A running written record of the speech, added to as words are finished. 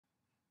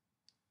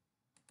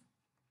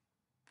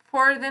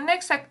For the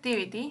next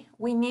activity,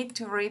 we need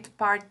to read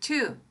part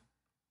 2.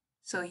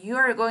 So you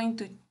are going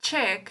to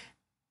check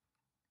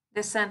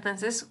the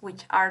sentences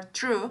which are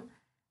true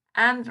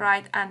and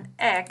write an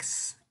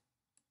X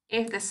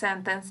if the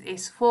sentence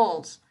is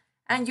false.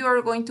 And you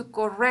are going to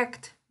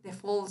correct the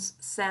false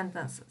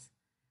sentences.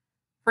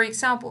 For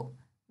example,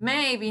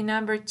 maybe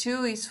number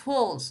 2 is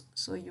false.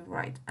 So you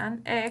write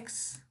an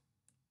X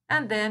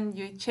and then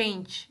you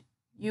change.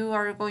 You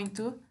are going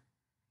to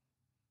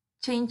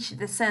change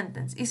the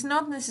sentence. It's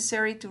not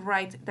necessary to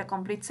write the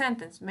complete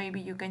sentence.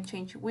 Maybe you can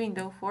change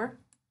window for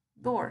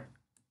door.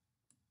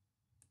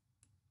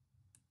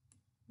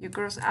 You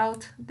cross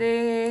out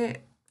the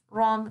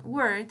wrong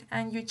word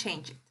and you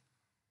change it.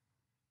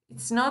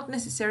 It's not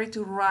necessary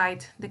to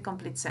write the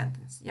complete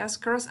sentence.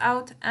 Just cross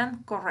out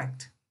and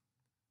correct.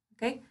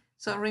 Okay,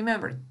 so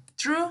remember,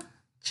 true,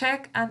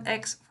 check, and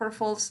X for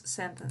false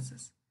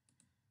sentences.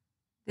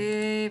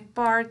 The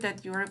part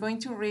that you are going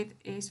to read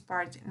is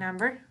part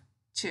number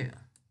 2.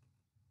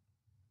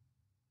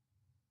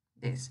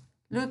 This,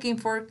 looking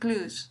for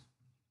clues.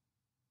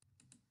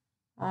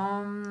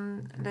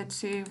 Let's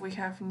see if we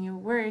have new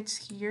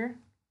words here.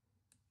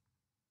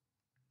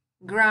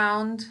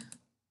 Ground,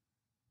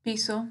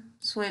 piso,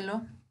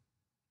 suelo.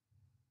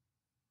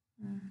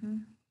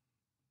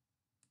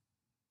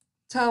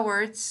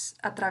 Towards,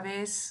 a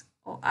través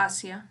o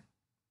hacia.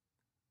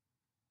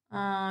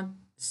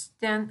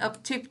 Stand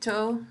up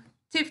tiptoe.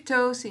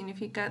 Tiptoe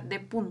significa de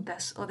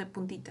puntas o de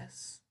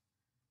puntitas.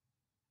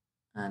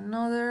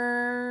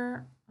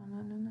 Another.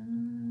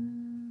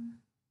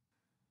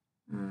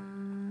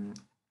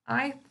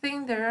 I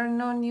think there are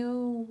no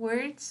new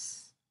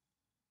words.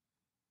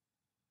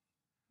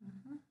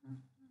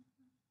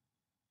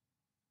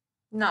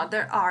 No,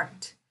 there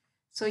aren't.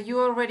 So you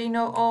already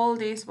know all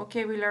this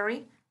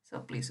vocabulary. So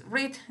please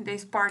read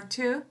this part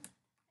 2.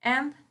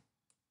 And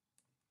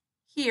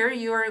here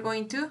you are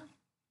going to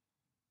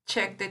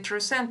check the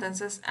true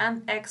sentences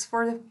and X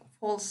for the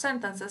false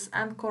sentences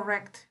and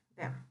correct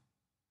them.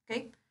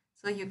 Okay,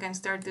 so you can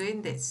start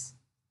doing this.